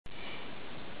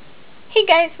Hey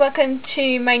guys, welcome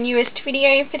to my newest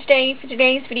video. For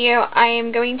today's video, I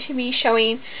am going to be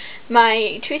showing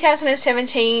my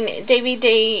 2017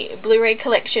 DVD Blu Ray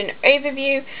Collection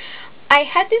overview. I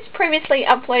had this previously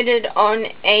uploaded on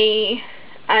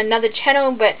another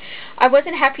channel, but I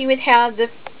wasn't happy with how the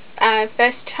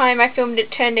first time I filmed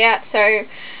it turned out, so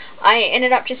I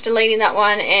ended up just deleting that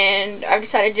one, and I've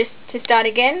decided just to start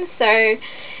again. So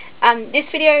this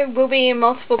video will be in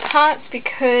multiple parts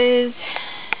because,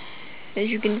 as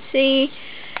you can see,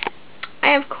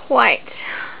 I have quite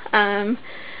a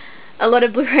lot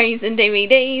of Blu-rays and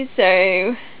DVDs,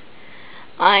 so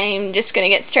I'm just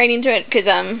going to get straight into it because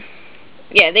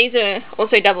yeah, these are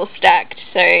also double stacked,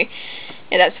 so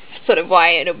yeah, that's sort of why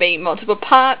it'll be multiple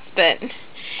parts. But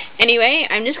anyway,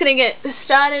 I'm just going to get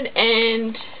started,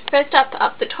 and first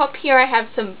up the top here I have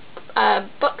some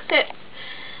box sets.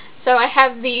 So I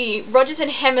have the Rodgers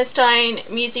and Hammerstein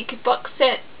music box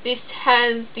set. This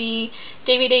has the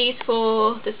DVDs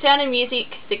for The Sound of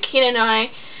Music, The Kid and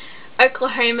I,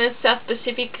 Oklahoma, South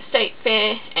Pacific State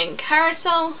Fair, and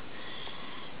Carousel.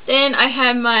 Then I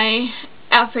have my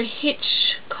Alfred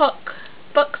Hitchcock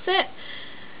box set.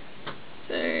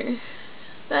 So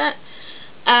that.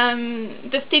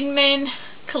 The Thin Men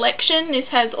Collection. This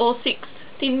has all 6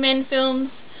 Thin Men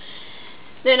films.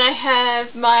 Then I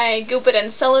have my Gilbert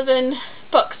and Sullivan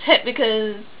box set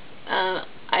because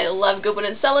I love Gilbert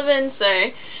and Sullivan, so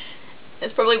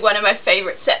it's probably one of my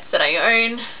favourite sets that I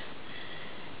own.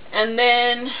 And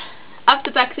then up the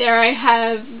back there I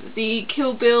have the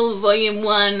Kill Bill Volume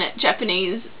 1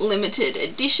 Japanese Limited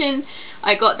Edition.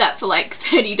 I got that for like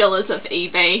 $30 off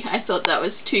eBay. I thought that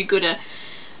was too good a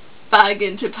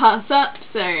bargain to pass up,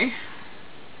 so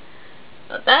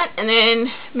got that. And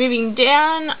then moving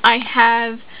down I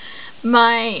have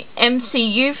my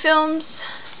MCU films.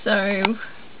 So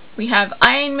we have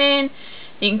Iron Man,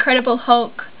 The Incredible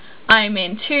Hulk, Iron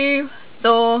Man 2,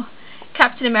 Thor,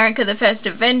 Captain America the First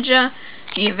Avenger,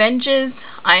 The Avengers,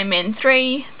 Iron Man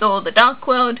 3, Thor the Dark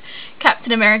World,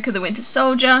 Captain America the Winter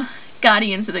Soldier,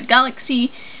 Guardians of the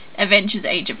Galaxy, Avengers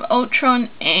Age of Ultron,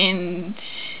 and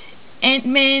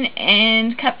Ant-Man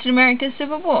and Captain America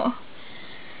Civil War.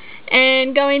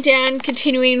 And going down,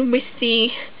 continuing with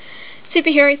the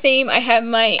superhero theme, I have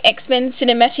my X-Men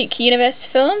Cinematic Universe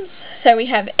films. So we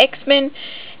have X-Men,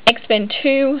 X-Men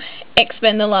 2,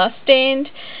 X-Men The Last Stand,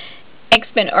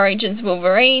 X-Men Origins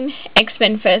Wolverine,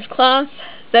 X-Men First Class,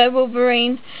 The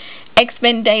Wolverine,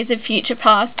 X-Men Days of Future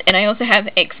Past, and I also have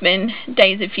X-Men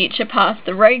Days of Future Past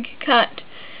The Rogue Cut,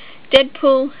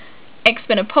 Deadpool,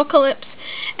 X-Men Apocalypse,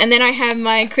 and then I have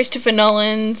my Christopher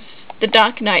Nolan's The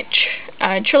Dark Knight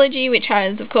trilogy, which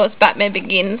has, of course, Batman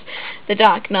Begins, The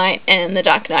Dark Knight, and The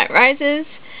Dark Knight Rises,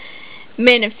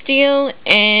 Man of Steel,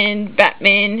 and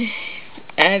Batman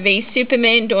v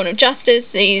Superman Dawn of Justice.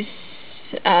 These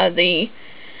are the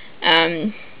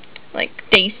like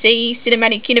DC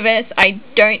Cinematic Universe. I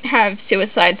don't have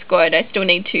Suicide Squad. I still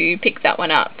need to pick that one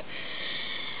up.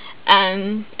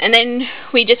 And then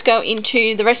we just go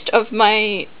into the rest of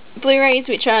my Blu-rays,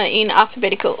 which are in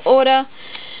alphabetical order.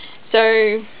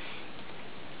 So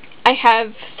I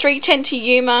have 3:10 to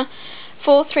Yuma,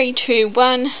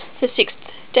 4321, The Sixth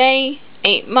Day,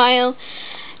 8 Mile,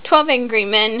 12 Angry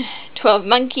Men, 12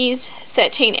 Monkeys,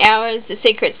 13 Hours, The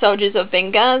Secret Soldiers of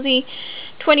Benghazi,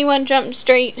 21 Jump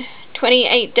Street,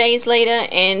 28 Days Later,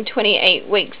 and 28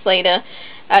 Weeks Later,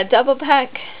 Double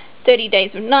Pack, 30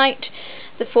 Days of Night,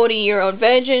 The 40-Year-Old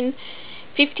Virgin,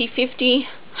 50-50,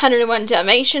 101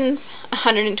 Dalmatians,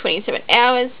 127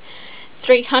 Hours,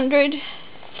 300,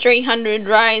 300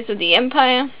 Rise of the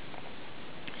Empire,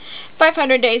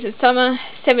 500 Days of Summer,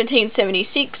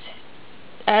 1776,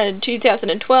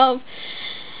 2012,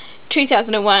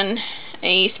 2001,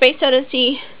 A Space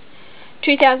Odyssey,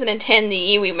 2010, The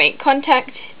Year We Made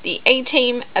Contact, The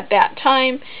A-Team, About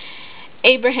Time,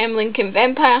 Abraham Lincoln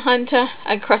Vampire Hunter,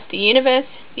 Across the Universe,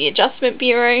 The Adjustment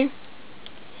Bureau,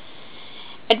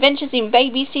 Adventures in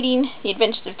Babysitting, The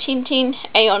Adventures of Tintin,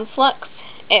 Aeon Flux,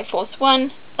 Air Force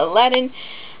One, Aladdin,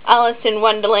 Alice in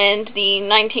Wonderland, the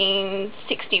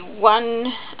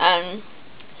 1961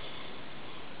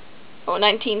 or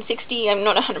 1960, I'm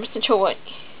not 100% sure what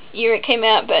year it came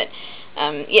out, but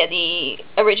yeah, the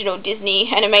original Disney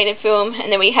animated film.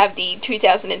 And then we have the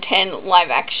 2010 live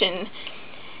action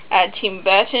Tim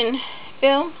Burton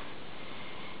film.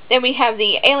 Then we have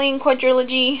the Alien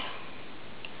quadrilogy,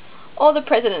 All the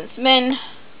President's Men,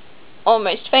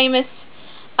 Almost Famous,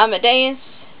 Amadeus,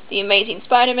 The Amazing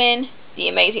Spider-Man, The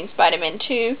Amazing Spider-Man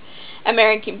 2,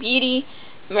 American Beauty,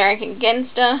 American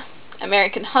Gangster,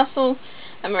 American Hustle,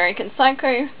 American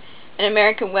Psycho, An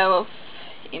American Werewolf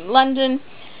in London,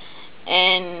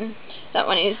 and that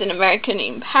one is An American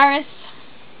in Paris.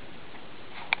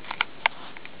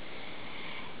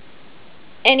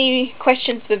 Any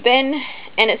Questions for Ben,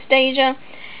 Anastasia,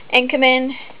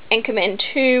 Anchorman, Anchorman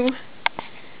 2.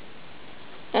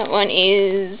 That one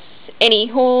is Annie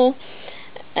Hall,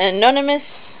 Anonymous,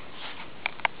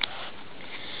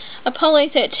 Apollo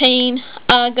 13,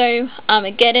 Argo,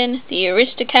 Armageddon, The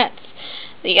Aristocats,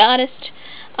 The Artist,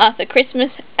 Arthur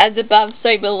Christmas, As Above,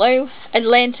 So Below,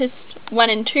 Atlantis 1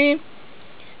 and 2,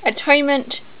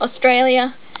 Atonement,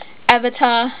 Australia,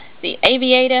 Avatar, The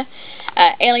Aviator,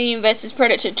 Alien vs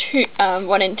Predator 2,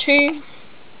 1 and 2,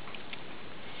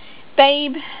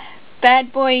 Babe,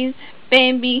 Bad Boys,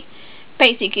 Bambi,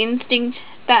 Basic Instinct,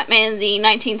 Batman the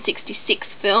 1966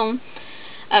 film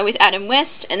with Adam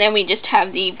West, and then we just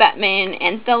have the Batman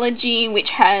anthology, which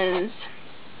has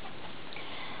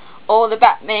all the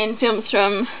Batman films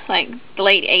from like the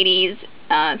late 80s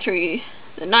through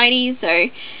the 90s, so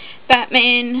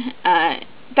Batman,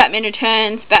 Batman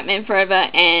Returns, Batman Forever,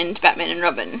 and Batman and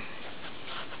Robin.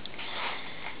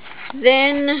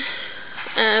 Then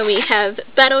we have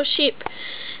Battleship,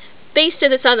 Beast of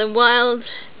the Southern Wilds,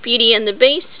 Beauty and the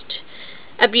Beast,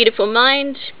 A Beautiful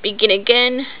Mind, Begin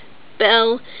Again,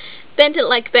 Belle, Bend It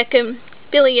Like Beckham,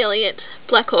 Billy Elliot,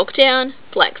 Black Hawk Down,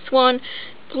 Black Swan,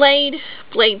 Blade,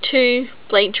 Blade 2,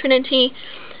 Blade Trinity,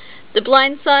 The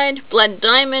Blind Side, Blood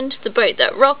Diamond, The Boat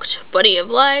That Rocked, Body of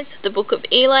Lies, The Book of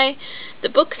Eli, The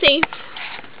Book Thief,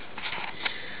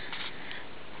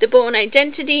 The Bourne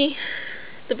Identity,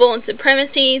 The Bourne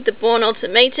Supremacy, The Bourne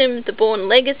Ultimatum, The Bourne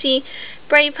Legacy,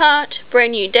 Braveheart,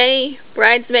 Brand New Day,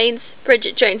 Bridesmaids,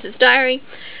 Bridget Jones's Diary,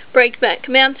 Breakback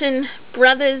Mountain,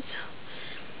 Brothers,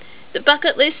 The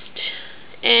Bucket List,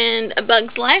 and A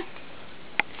Bug's Life.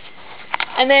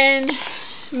 And then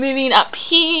moving up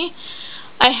here,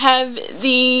 I have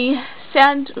the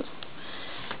Sound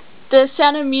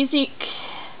of Music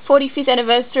 45th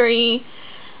Anniversary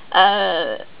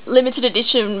Limited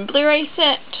Edition Blu-ray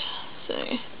set.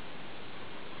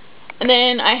 And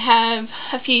then I have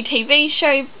a few TV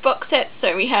show box sets.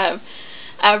 So we have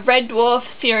Red Dwarf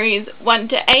Series 1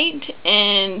 to 8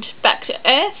 and Back to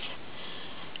Earth.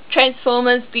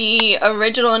 Transformers, the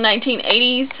original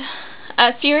 1980s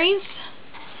series.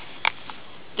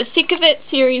 The Thick of It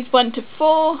Series 1 to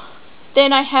 4.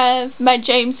 Then I have my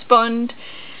James Bond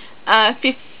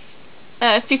 50th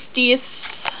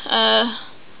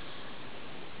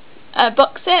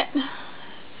box set.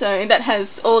 So that has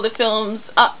all the films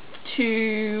up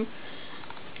to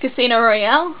Casino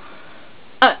Royale.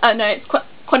 No, it's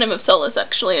Quantum of Solace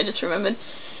actually, I just remembered.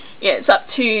 Yeah, it's up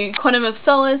to Quantum of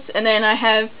Solace, and then I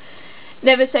have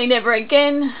Never Say Never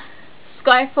Again,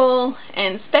 Skyfall,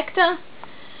 and Spectre.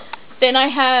 Then I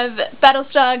have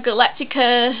Battlestar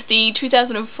Galactica, the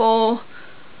 2004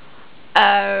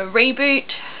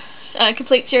 reboot,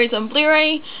 complete series on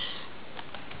Blu-ray.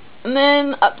 And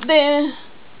then up there,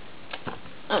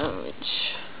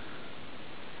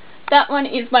 that one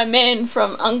is my Man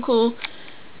from U.N.C.L.E.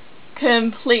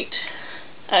 complete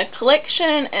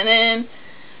collection, and then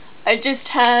I just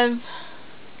have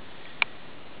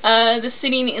the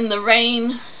Sitting in the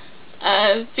Rain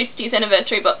 50th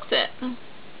anniversary box set.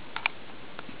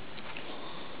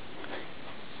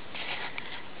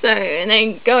 So, and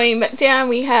then going back down,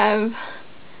 we have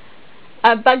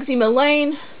Bugsy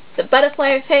Malone, The Butterfly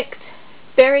Effect,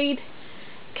 Buried,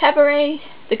 Cabaret,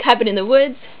 The Cabin in the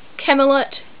Woods,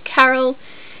 Camelot, Carol,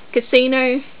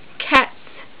 Casino, Cats,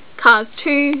 Cars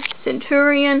 2,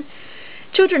 Centurion,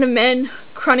 Children of Men,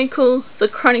 Chronicle, The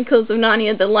Chronicles of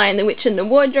Narnia, The Lion, the Witch and the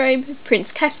Wardrobe, Prince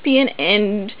Caspian,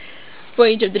 and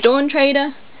Voyage of the Dawn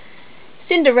Treader,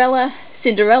 Cinderella,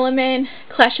 Cinderella Man,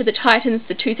 Clash of the Titans,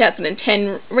 the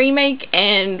 2010 remake,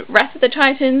 and Wrath of the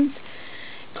Titans,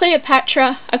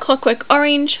 Cleopatra, A Clockwork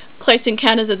Orange, Close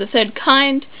Encounters of the Third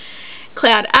Kind,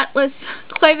 Cloud Atlas,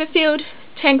 Cloverfield,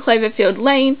 10 Cloverfield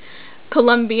Lane,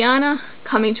 Columbiana,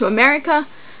 Coming to America,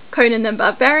 Conan the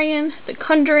Barbarian, The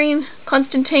Conjuring,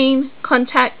 Constantine,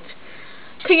 Contact,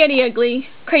 Coyote Ugly,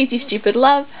 Crazy Stupid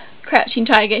Love, Crouching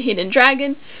Tiger, Hidden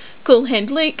Dragon, Cool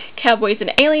Hand Luke, Cowboys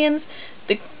and Aliens,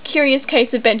 The Curious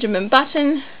Case of Benjamin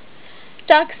Button,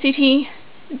 Dark City,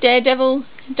 Daredevil,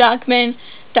 Darkman,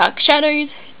 Dark Shadows,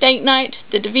 Date Night,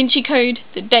 The Da Vinci Code,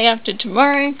 The Day After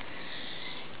Tomorrow,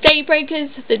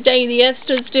 Daybreakers, The Day the Earth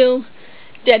Stood Still,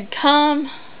 Dead Calm,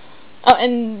 oh,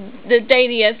 and The Day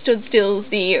the Earth Stood Still is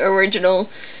the original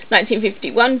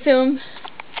 1951 film.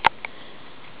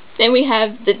 Then we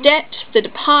have The Debt, The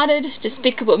Departed,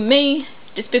 Despicable Me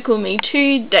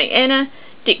 2, Diana,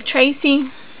 Dick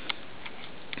Tracy,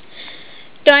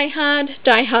 Die Hard,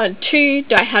 Die Hard 2,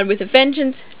 Die Hard with a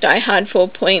Vengeance, Die Hard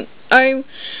 4.0, O,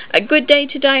 A Good Day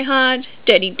to Die Hard,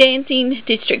 Dirty Dancing,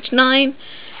 District 9,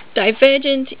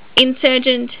 Divergent,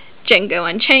 Insurgent, Django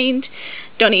Unchained,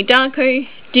 Donnie Darko,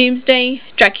 Doomsday,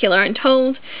 Dracula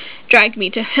Untold, Drag Me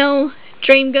to Hell,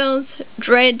 Dreamgirls,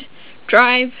 Dread,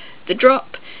 Drive, The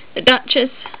Drop, The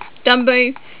Duchess,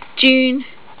 Dumbo, Dune,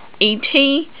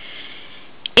 E.T.,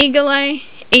 Eagle Eye,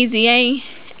 Easy A,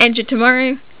 Edge of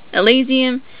Tomorrow,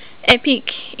 Elysium,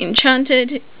 Epic,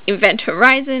 Enchanted, Event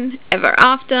Horizon, Ever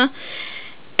After,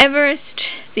 Everest,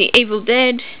 The Evil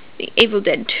Dead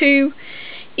 2,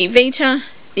 Evita,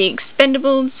 The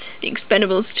Expendables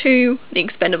 2, The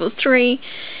Expendables 3,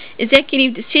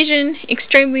 Executive Decision,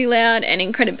 Extremely Loud and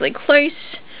Incredibly Close,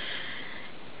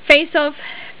 Face Off,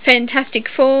 Fantastic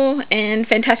Four and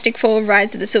Fantastic Four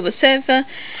Rise of the Silver Surfer,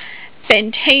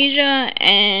 Fantasia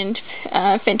and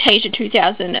Fantasia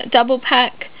 2000 Double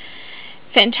Pack,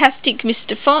 Fantastic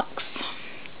Mr. Fox,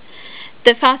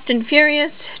 The Fast and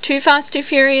Furious, Too Fast, Too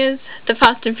Furious, The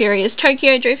Fast and Furious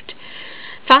Tokyo Drift,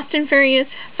 Fast and Furious,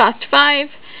 Fast 5,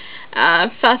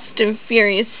 Fast and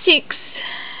Furious 6,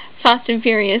 Fast and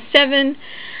Furious 7,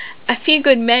 A Few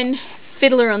Good Men,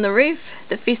 Fiddler on the Roof,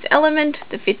 The Fifth Element,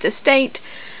 The Fifth Estate,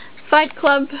 Fight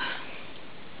Club,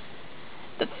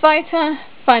 The Fighter,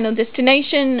 Final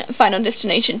Destination 2, Final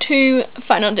Destination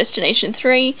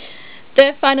 3,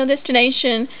 The Final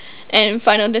Destination, and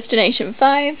Final Destination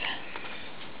 5,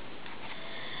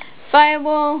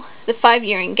 Firewall, The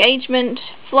 5-Year Engagement,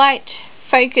 Flight,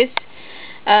 Focus,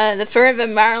 the Forever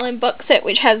Marilyn box set,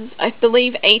 which has, I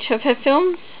believe, 8 of her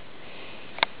films.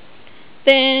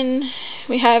 Then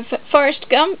we have Forrest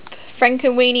Gump,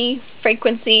 Frankenweenie,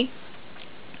 Frequency,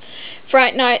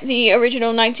 Fright Night, the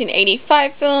original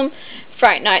 1985 film,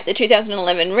 Fright Night, the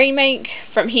 2011 remake,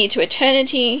 From Here to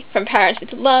Eternity, From Paris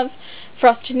with Love,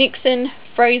 Frost Nixon,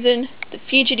 Frozen, The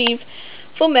Fugitive,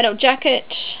 Full Metal Jacket,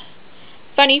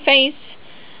 Funny Face,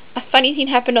 A Funny Thing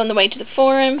Happened on the Way to the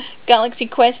Forum, Galaxy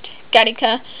Quest,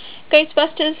 Gattaca,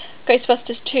 Ghostbusters,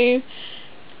 Ghostbusters 2,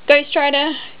 Ghost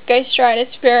Rider, Ghost Rider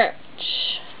Spirit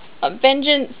of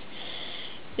Vengeance,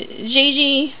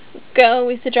 Gigi, Girl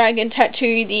with the Dragon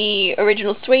Tattoo, the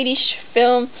original Swedish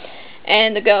film,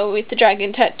 and The Girl with the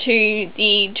Dragon Tattoo,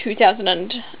 the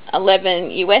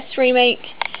 2011 US remake,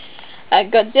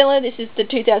 Godzilla, this is the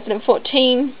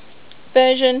 2014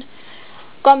 version,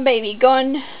 Gone Baby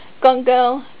Gone, Gone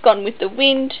Girl, Gone with the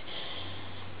Wind,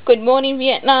 Good Morning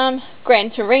Vietnam,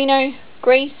 Gran Torino,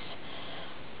 Grease,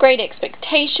 Great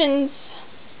Expectations,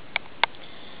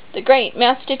 The Great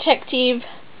Mouse Detective,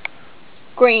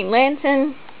 Green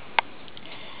Lantern,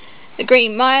 The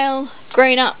Green Mile,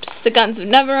 Grown Ups, The Guns of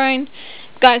Navarone,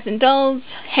 Guys and Dolls,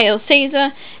 Hail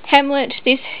Caesar, Hamlet,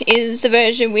 this is the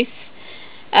version with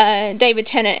David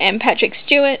Tennant and Patrick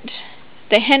Stewart,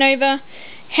 The Hanover,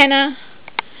 Hannah,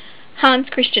 Hans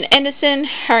Christian Andersen,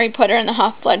 Harry Potter and the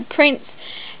Half-Blood Prince,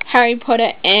 Harry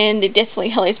Potter and the Deathly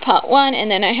Hallows Part 1, and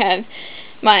then I have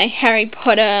my Harry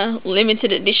Potter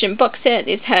limited edition box set.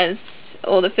 This has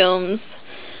all the films,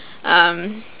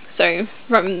 so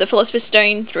from The Philosopher's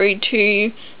Stone through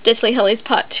to Deathly Hallows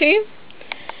Part 2.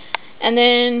 And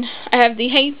then I have The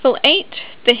Hateful Eight,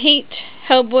 The Heat,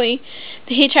 Hellboy,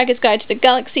 The Hitchhiker's Guide to the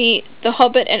Galaxy, The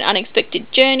Hobbit, An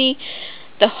Unexpected Journey,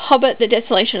 The Hobbit, The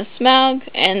Desolation of Smaug,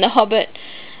 and The Hobbit,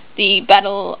 The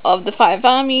Battle of the Five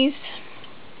Armies.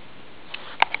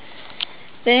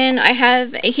 Then I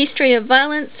have A History of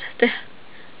Violence,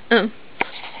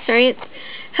 it's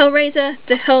Hellraiser,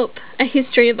 The Help, A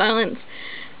History of Violence,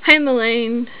 Home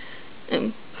Alone,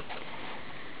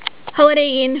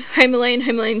 Holiday Inn, Home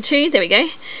Alone 2, there we go,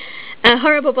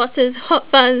 Horrible Bosses, Hot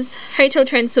Fuzz, Hotel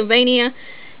Transylvania,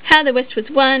 How the West Was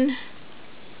Won,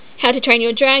 How to Train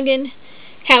Your Dragon,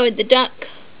 Howard the Duck,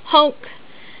 Hulk,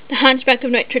 The Hunchback of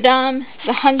Notre Dame,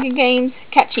 The Hunger Games,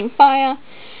 Catching Fire,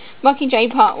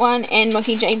 Mockingjay Part 1 and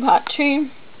Mockingjay Part 2,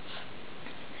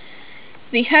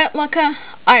 The Hurt Locker,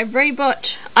 I, Robot,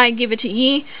 I Give It a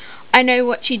Year, I Know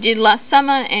What She Did Last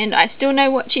Summer and I Still Know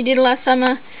What She Did Last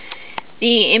Summer,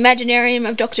 The Imaginarium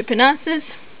of Dr. Parnassus,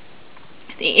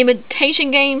 The Imitation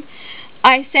Game,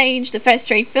 Ice Age, the first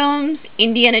 3 films,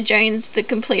 Indiana Jones, The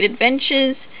Complete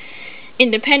Adventures,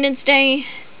 Independence Day,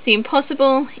 The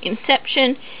Impossible,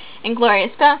 Inception,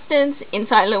 Inglourious Bastards,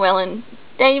 Inside Llewellyn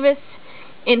Davis,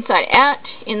 Inside Out,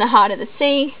 In the Heart of the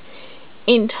Sea,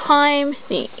 In Time,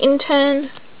 The Intern,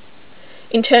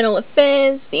 Internal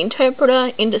Affairs, The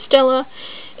Interpreter, Interstellar,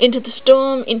 Into the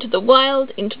Storm, Into the Wild,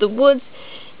 Into the Woods,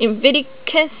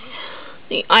 Invictus,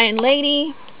 The Iron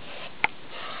Lady,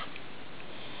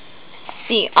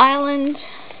 The Island,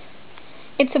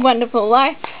 It's a Wonderful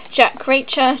Life, Jack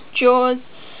Reacher, Jaws,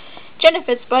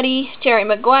 Jennifer's Body, Jerry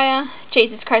Maguire,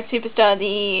 Jesus Christ Superstar,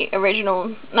 the original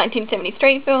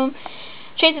 1973 film,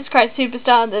 Jesus Christ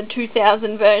Superstar, the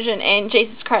 2000 version, and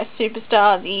Jesus Christ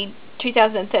Superstar, the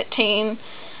 2013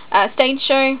 stage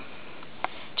show.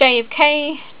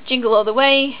 JFK, Jingle All the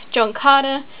Way, John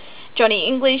Carter, Johnny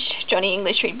English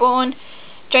Reborn,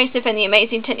 Joseph and the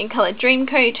Amazing Technicolor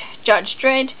Dreamcoat, Judge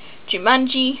Dredd,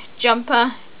 Jumanji,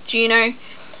 Jumper, Juno,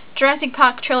 Jurassic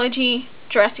Park Trilogy,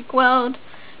 Jurassic World,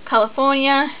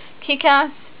 California,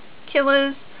 Kick-Ass,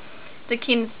 Killers, The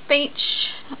King's Speech,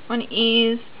 that one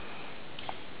is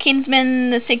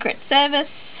Kinsman, The Secret Service,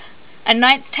 A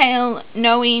Knight's Tale,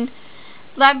 Knowing,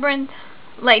 Labyrinth,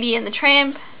 Lady and the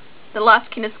Tramp, The Last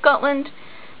King of Scotland,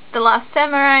 The Last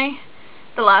Samurai,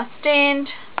 The Last Stand,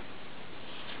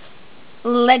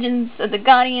 Legends of the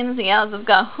Guardians, The Hours of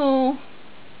Ga'Hoole,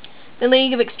 The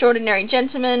League of Extraordinary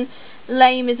Gentlemen,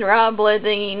 Les Miserables,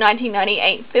 the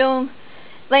 1998 film,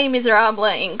 Les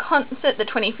Miserables in Concert, the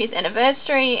 25th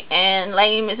anniversary, and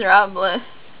Les Miserables,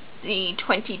 the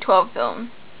 2012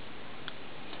 film.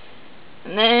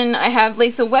 And then I have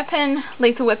Lethal Weapon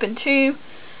 2,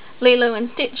 Lilo and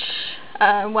Stitch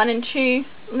 1 and 2,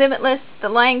 Limitless, The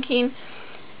Lion King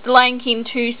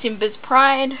 2, Simba's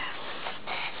Pride.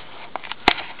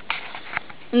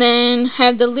 And then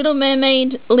have The Little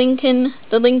Mermaid, Lincoln,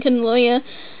 The Lincoln Lawyer,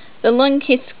 The Long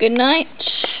Kiss Goodnight,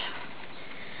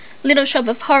 Little Shop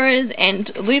of Horrors,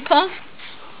 and Looper.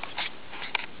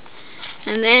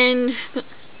 And then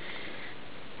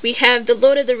we have the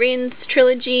Lord of the Rings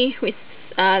trilogy with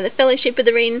the Fellowship of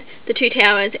the Ring, The Two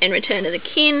Towers, and Return of the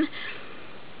King.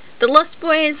 The Lost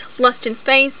Boys, Lost in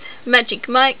Space, Magic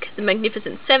Mike, The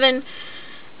Magnificent Seven,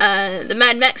 the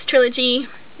Mad Max trilogy,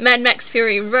 Mad Max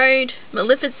Fury Road,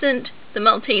 Maleficent, The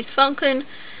Maltese Falcon,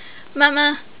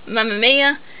 Mamma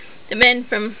Mia, The Man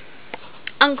from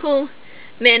Uncle,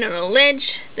 Man on a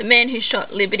Ledge, The Man Who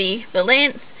Shot Liberty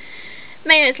Valance,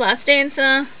 Mayo's Last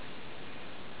Dancer,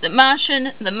 The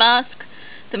Martian, The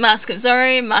Mask of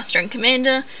Zorro, Master and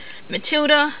Commander,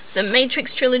 Matilda, The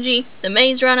Matrix Trilogy, The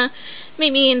Maze Runner,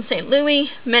 Meet Me in St. Louis,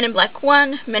 Men in Black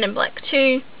 1, Men in Black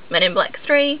 2, Men in Black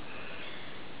 3.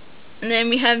 And then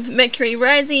we have Mercury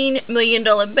Rising, $1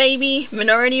 Million Baby,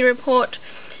 Minority Report,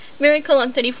 Miracle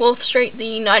on 34th Street,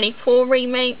 the 94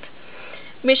 remake,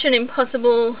 Mission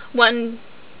Impossible 1,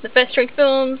 the first 3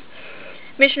 films,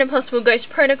 Mission Impossible Ghost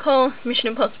Protocol, Mission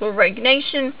Impossible Rogue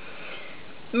Nation,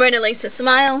 Mona Lisa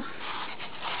Smile,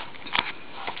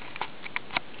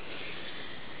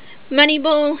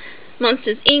 Moneyball,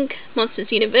 Monsters Inc.,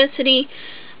 Monsters University,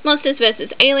 Monsters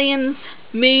vs. Aliens,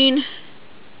 Moon,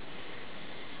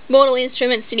 Mortal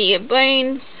Instruments, City of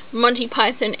Bones, Monty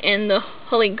Python and the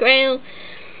Holy Grail,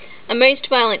 A Most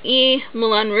Violent Year,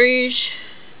 Moulin Rouge,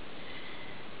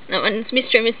 that one's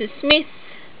Mr. and Mrs. Smith,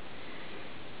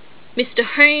 Mr.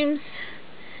 Holmes,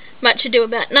 Much Ado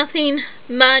About Nothing,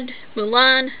 Mud,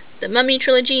 Mulan, The Mummy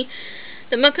Trilogy,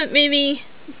 The Muppet Movie,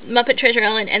 Muppet Treasure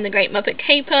Island and the Great Muppet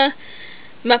Caper,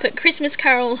 Muppet Christmas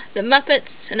Carol, The Muppets,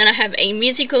 and then I have a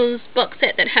musicals box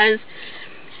set that has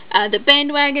The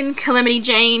Bandwagon, Calamity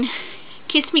Jane,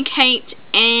 Kiss Me Kate,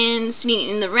 and Singing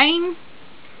in the Rain,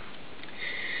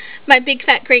 My Big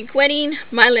Fat Greek Wedding,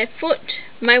 My Left Foot,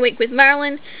 My Week with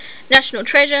Marilyn, National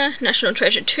Treasure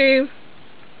 2,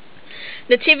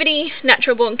 Nativity,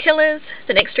 Natural Born Killers,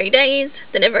 The Next 3 Days,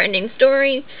 The Never Ending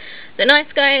Story, The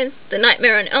Nice Guys, The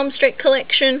Nightmare on Elm Street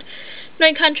Collection,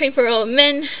 No Country for Old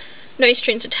Men, No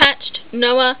Strings Attached,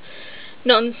 Noah,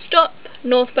 Non-Stop,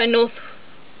 North by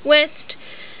Northwest,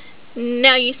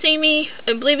 Now You See Me,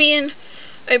 Oblivion,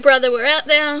 Oh Brother We're Out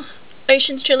There,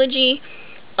 Ocean's Trilogy,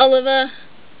 Oliver,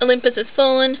 Olympus Has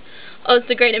Fallen, Oz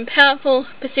the Great and Powerful,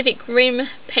 Pacific Rim,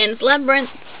 Pan's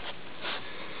Labyrinth.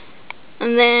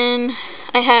 And then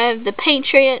I have The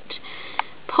Patriot,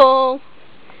 Paul,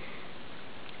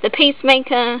 The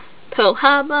Peacemaker, Pearl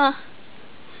Harbor,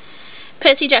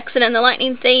 Percy Jackson and the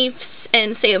Lightning Thieves,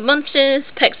 and Sea of Monsters,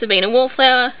 Pax Sabina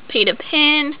Wallflower, Peter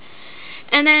Pan.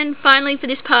 And then finally for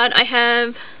this part I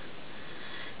have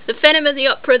The Phantom of the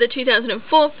Opera, the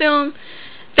 2004 film,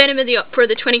 Phantom of the Opera,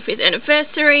 the 25th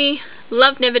anniversary,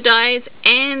 Love Never Dies,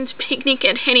 and Picnic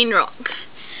at Henning Rock.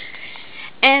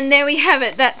 And there we have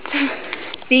it. That's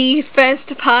the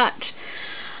first part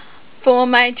for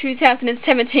my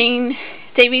 2017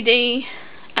 DVD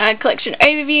collection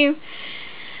overview.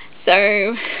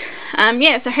 So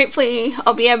yeah, so hopefully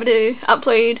I'll be able to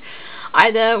upload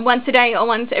either once a day or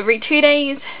once every 2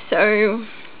 days. So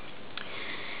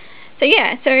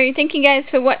yeah, so thank you guys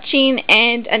for watching,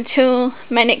 and until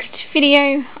my next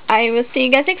video, I will see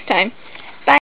you guys next time.